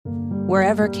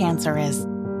Wherever cancer is,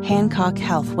 Hancock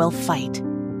Health will fight.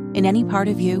 In any part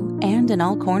of you and in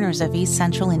all corners of East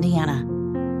Central Indiana.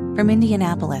 From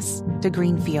Indianapolis to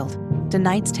Greenfield to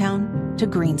Knightstown to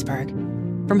Greensburg.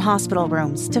 From hospital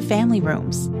rooms to family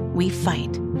rooms, we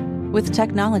fight. With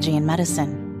technology and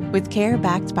medicine, with care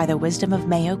backed by the wisdom of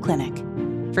Mayo Clinic.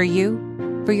 For you,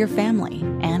 for your family,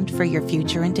 and for your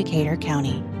future in Decatur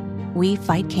County. We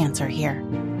fight cancer here.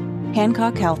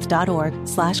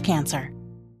 HancockHealth.org/cancer.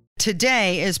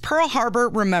 Today is Pearl Harbor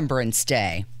Remembrance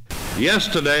Day.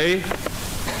 Yesterday,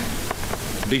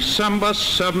 December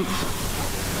 7th,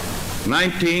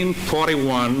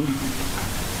 1941,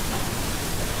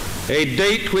 a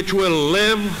date which will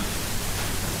live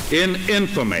in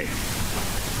infamy.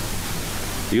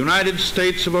 The United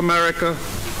States of America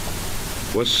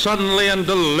was suddenly and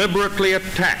deliberately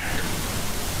attacked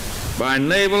by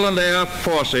naval and air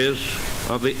forces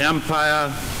of the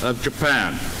Empire of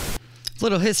Japan.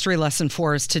 Little history lesson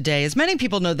for us today. As many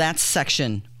people know that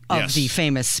section of the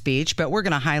famous speech, but we're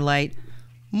going to highlight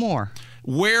more.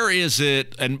 Where is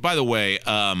it? And by the way,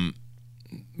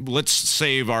 let's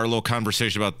save our little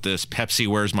conversation about this Pepsi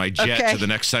Where's My Jet to the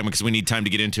next segment because we need time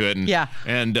to get into it.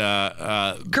 And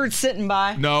Kurt's sitting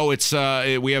by. No, it's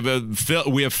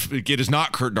it is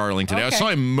not Kurt Darling today. I saw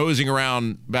him moseying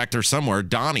around back there somewhere.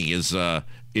 Donnie is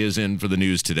in for the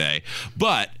news today.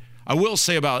 But I will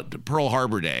say about Pearl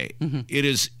Harbor Day, it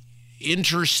is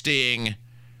interesting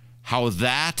how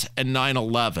that and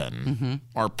 9/11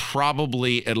 are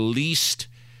probably, at least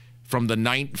from the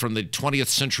 20th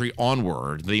century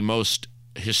onward, the most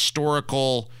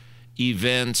historical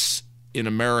events in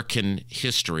American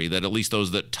history, that at least those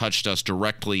that touched us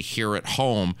directly here at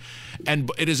home.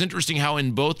 And it is interesting how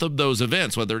in both of those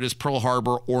events, whether it is Pearl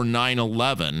Harbor or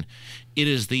 9/11, it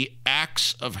is the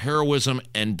acts of heroism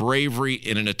and bravery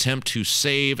in an attempt to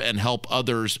save and help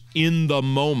others in the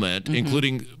moment,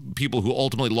 including people who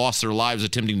ultimately lost their lives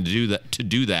attempting to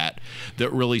do that,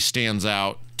 that really stands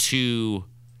out to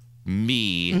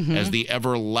me as the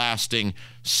everlasting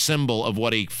symbol of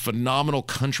what a phenomenal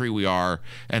country we are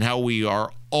and how we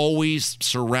are always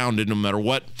surrounded, no matter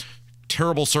what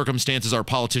terrible circumstances our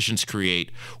politicians create,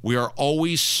 we are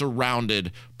always surrounded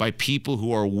by people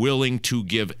who are willing to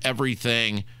give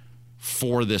everything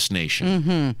for this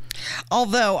nation.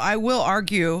 Although I will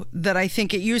argue that I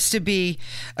think it used to be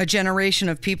a generation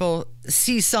of people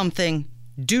see something,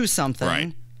 do something.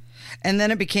 Right. And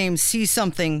then it became see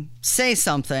something, say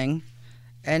something.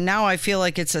 And now I feel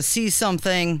like it's a see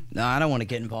something. No, I don't want to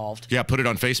get involved. Yeah, put it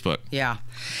on Facebook. Yeah.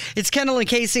 It's Kendall and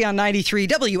Casey on 93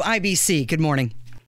 WIBC. Good morning.